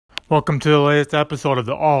Welcome to the latest episode of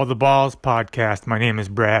the All the Balls podcast. My name is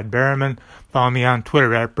Brad Berriman. Follow me on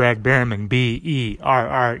Twitter at Brad Berriman,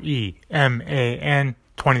 BERREMAN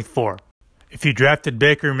 24. If you drafted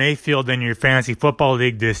Baker Mayfield in your fantasy football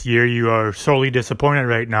league this year, you are sorely disappointed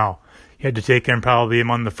right now. You had to take him probably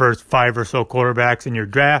among the first 5 or so quarterbacks in your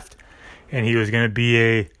draft, and he was going to be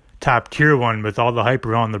a top tier one with all the hype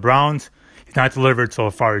around the Browns. He's not delivered so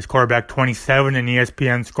far. He's quarterback 27 in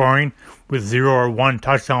ESPN scoring with 0 or 1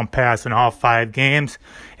 touchdown pass in all 5 games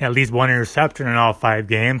and at least 1 interception in all 5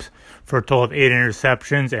 games for a total of 8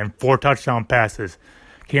 interceptions and 4 touchdown passes.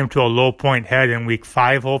 Came to a low point head in week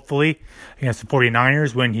 5, hopefully, against the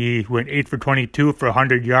 49ers when he went 8 for 22 for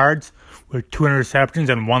 100 yards with 2 interceptions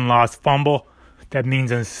and 1 lost fumble. That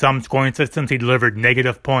means in some scoring systems he delivered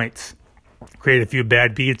negative points. Created a few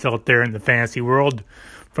bad beats out there in the fantasy world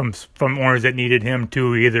from owners that needed him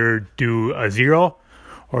to either do a 0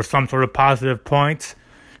 or some sort of positive points.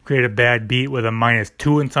 Create a bad beat with a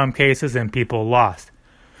 -2 in some cases, and people lost.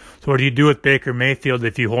 So what do you do with Baker Mayfield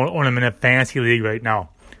if you own him in a fantasy league right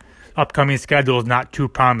now? Upcoming schedule is not too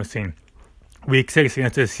promising. Week 6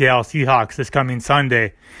 against the Seattle Seahawks this coming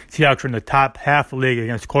Sunday. Seahawks are in the top half of the league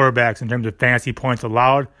against quarterbacks in terms of fantasy points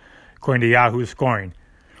allowed, according to Yahoo scoring.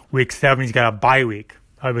 Week 7, he's got a bye week.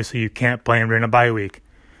 Obviously, you can't play him during a bye week.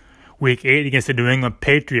 Week 8 against the New England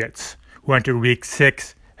Patriots, who entered Week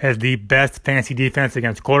 6 has the best fantasy defense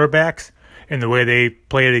against quarterbacks, and the way they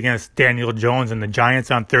played against Daniel Jones and the Giants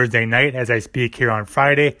on Thursday night as I speak here on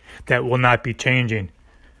Friday, that will not be changing.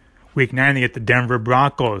 Week 9 they get the Denver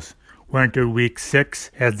Broncos, who entered Week 6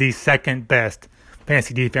 as the second best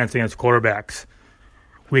fantasy defense against quarterbacks.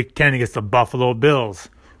 Week 10 against the Buffalo Bills,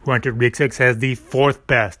 who entered Week 6 as the 4th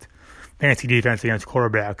best fantasy defense against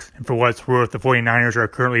quarterbacks. And for what it's worth, the 49ers are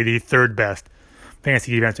currently the 3rd best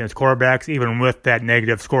fantasy defense against quarterbacks. Even with that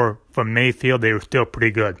negative score from Mayfield, they were still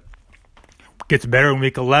pretty good. Gets better in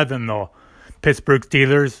Week 11, though. Pittsburgh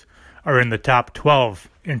Steelers are in the top 12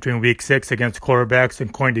 entering Week 6 against quarterbacks,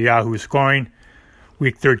 according to Yahoo scoring.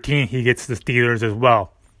 Week 13, he gets the Steelers as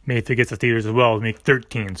well. Mayfield gets the Steelers as well in Week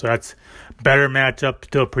 13. So that's better matchup,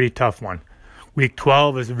 still a pretty tough one. Week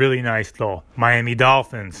 12 is really nice, though. Miami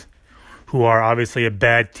Dolphins, who are obviously a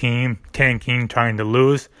bad team, tanking, trying to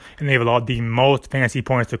lose, and they've allowed the most fantasy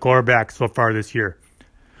points to quarterbacks so far this year.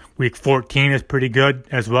 Week 14 is pretty good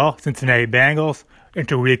as well. Cincinnati Bengals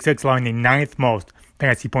enter Week 6, allowing the 9th most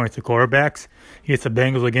fantasy points to quarterbacks. He gets the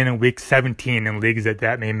Bengals again in Week 17 in leagues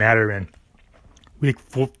that may matter in. Week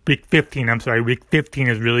 15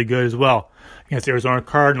 is really good as well. Against the Arizona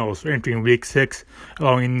Cardinals, entering Week 6,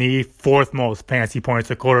 allowing the 4th most fantasy points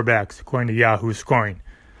to quarterbacks, according to Yahoo scoring.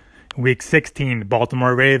 Week 16, the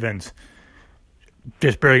Baltimore Ravens,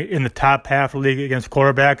 just barely in the top half of the league against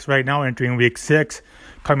quarterbacks right now, entering Week 6,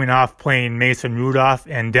 coming off playing Mason Rudolph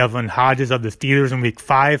and Devlin Hodges of the Steelers in Week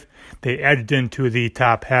 5. They edged into the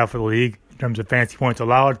top half of the league in terms of fantasy points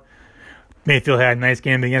allowed. Mayfield had a nice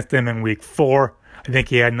game against them in Week 4. I think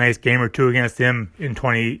he had a nice game or two against them in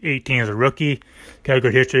 2018 as a rookie. Got a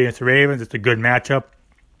good history against the Ravens. It's a good matchup.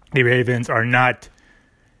 The Ravens are not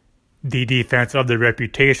the defense of their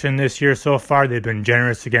reputation this year so far. They've been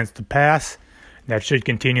generous against the pass. That should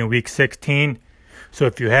continue Week 16. So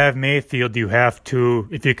if you have Mayfield, you have to,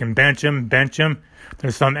 if you can bench him, bench him.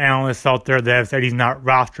 There's some analysts out there that have said he's not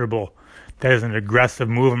rosterable. That is an aggressive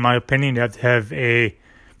move, in my opinion. You have to have a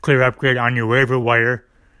clear upgrade on your waiver wire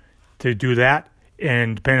to do that.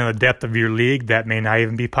 And depending on the depth of your league, that may not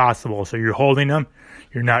even be possible. So you're holding him.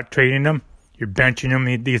 You're not trading him. You're benching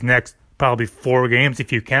him these next probably 4 games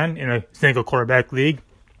if you can in a single quarterback league.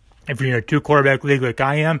 If you're in a 2 quarterback league like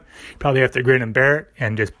I am, you probably have to grin and bear it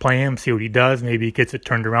and just play him, see what he does. Maybe he gets it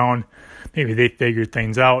turned around. Maybe they figure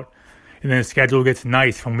things out. And then the schedule gets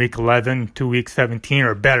nice from Week 11 to Week 17,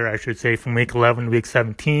 or better, I should say, from Week 11 to Week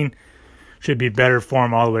 17. Should be better for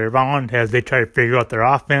him all the way around as they try to figure out their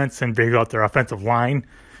offense and figure out their offensive line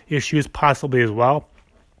issues possibly as well,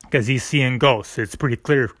 because he's seeing ghosts. It's pretty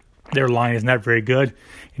clear their line is not very good,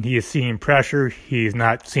 and he is seeing pressure. He's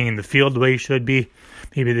not seeing the field the way he should be.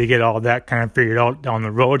 Maybe they get all that kind of figured out down the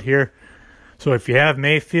road here. So if you have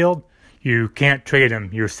Mayfield, you can't trade him.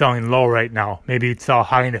 You're selling low right now. Maybe you'd sell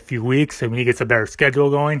high in a few weeks and when he gets a better schedule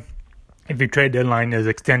going. If your trade deadline is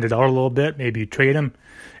extended out a little bit, maybe you trade him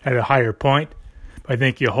at a higher point. But I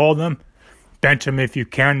think you hold him. Bench him if you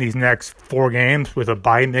can these next 4 games with a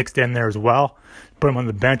bye mixed in there as well. Put him on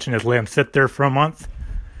the bench and just let him sit there for a month.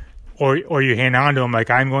 Or you hang on to him like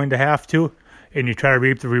I'm going to have to, and you try to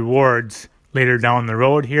reap the rewards later down the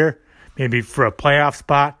road here, maybe for a playoff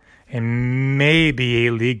spot and maybe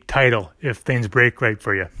a league title if things break right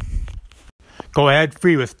for you. Go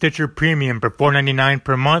ad-free with Stitcher Premium for $4.99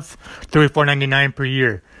 per month, $34.99 per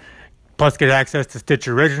year. Plus, get access to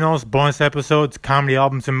Stitcher Originals, bonus episodes, comedy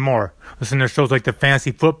albums, and more. Listen to shows like The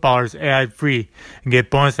Fantasy Footballers ad-free and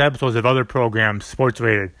get bonus episodes of other programs,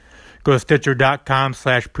 sports-rated. Go to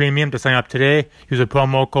Stitcher.com/premium to sign up today. Use the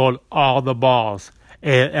promo code ALLTHEBALLS,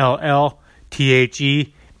 ALLTHEBALLS,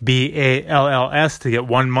 to get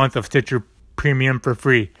 1 month of Stitcher Premium for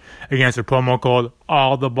free. Again, it's the promo code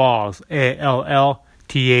ALLTHEBALLS,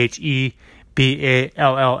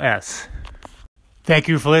 ALLTHEBALLS. Thank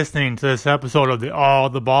you for listening to this episode of the All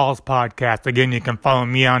the Balls podcast. Again, you can follow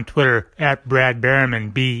me on Twitter at Brad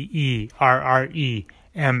Berriman, BERREMAN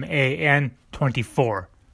 24.